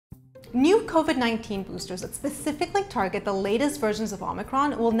New COVID-19 boosters that specifically target the latest versions of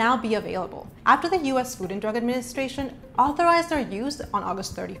Omicron will now be available after the US Food and Drug Administration authorized their use on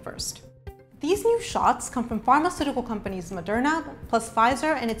August 31st. These new shots come from pharmaceutical companies Moderna plus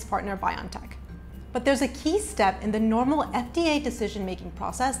Pfizer and its partner BioNTech. But there's a key step in the normal FDA decision-making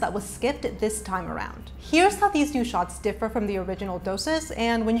process that was skipped this time around. Here's how these new shots differ from the original doses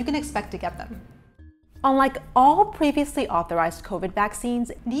and when you can expect to get them. Unlike all previously authorized COVID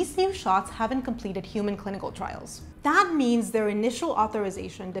vaccines, these new shots haven't completed human clinical trials. That means their initial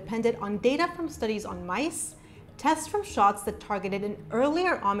authorization depended on data from studies on mice, tests from shots that targeted an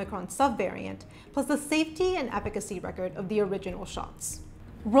earlier Omicron subvariant, plus the safety and efficacy record of the original shots.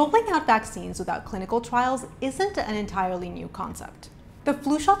 Rolling out vaccines without clinical trials isn't an entirely new concept. The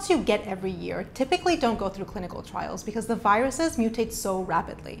flu shots you get every year typically don't go through clinical trials because the viruses mutate so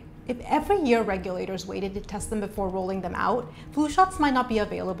rapidly. If every year regulators waited to test them before rolling them out, flu shots might not be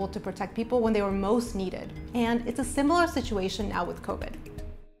available to protect people when they were most needed. And it's a similar situation now with COVID.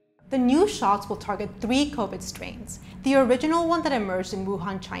 The new shots will target 3 COVID strains, the original one that emerged in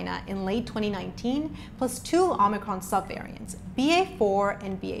Wuhan, China in late 2019, plus 2 Omicron subvariants, BA.4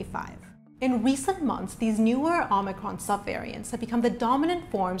 and BA.5. In recent months, these newer Omicron subvariants have become the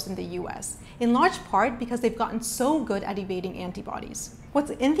dominant forms in the US, in large part because they've gotten so good at evading antibodies.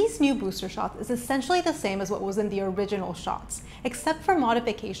 What's in these new booster shots is essentially the same as what was in the original shots, except for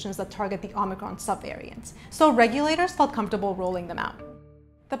modifications that target the Omicron subvariants, so regulators felt comfortable rolling them out.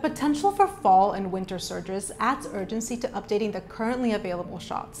 The potential for fall and winter surges adds urgency to updating the currently available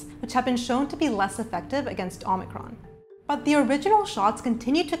shots, which have been shown to be less effective against Omicron. But the original shots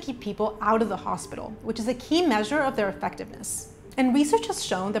continue to keep people out of the hospital, which is a key measure of their effectiveness. And research has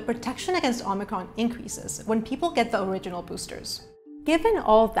shown that protection against Omicron increases when people get the original boosters. Given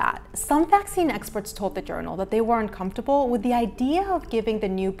all that, some vaccine experts told the journal that they were uncomfortable with the idea of giving the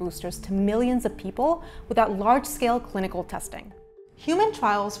new boosters to millions of people without large-scale clinical testing. Human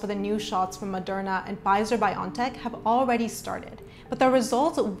trials for the new shots from Moderna and Pfizer-BioNTech have already started, but the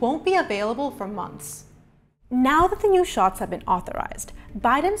results won't be available for months. Now that the new shots have been authorized,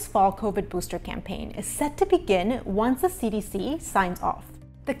 Biden's fall COVID booster campaign is set to begin once the CDC signs off.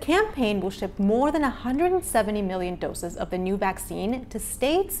 The campaign will ship more than 170 million doses of the new vaccine to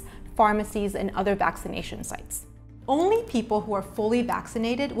states, pharmacies, and other vaccination sites. Only people who are fully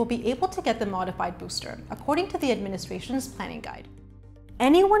vaccinated will be able to get the modified booster, according to the administration's planning guide.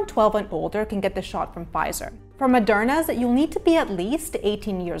 Anyone 12 and older can get the shot from Pfizer. For Moderna's, you'll need to be at least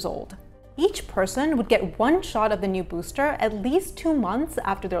 18 years old. Each person would get 1 shot of the new booster at least 2 months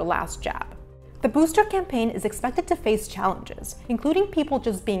after their last jab. The booster campaign is expected to face challenges, including people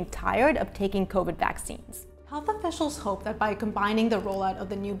just being tired of taking COVID vaccines. Health officials hope that by combining the rollout of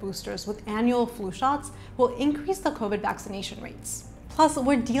the new boosters with annual flu shots will increase the COVID vaccination rates. Plus,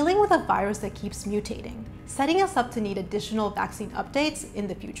 we're dealing with a virus that keeps mutating, setting us up to need additional vaccine updates in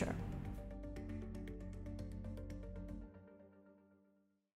the future.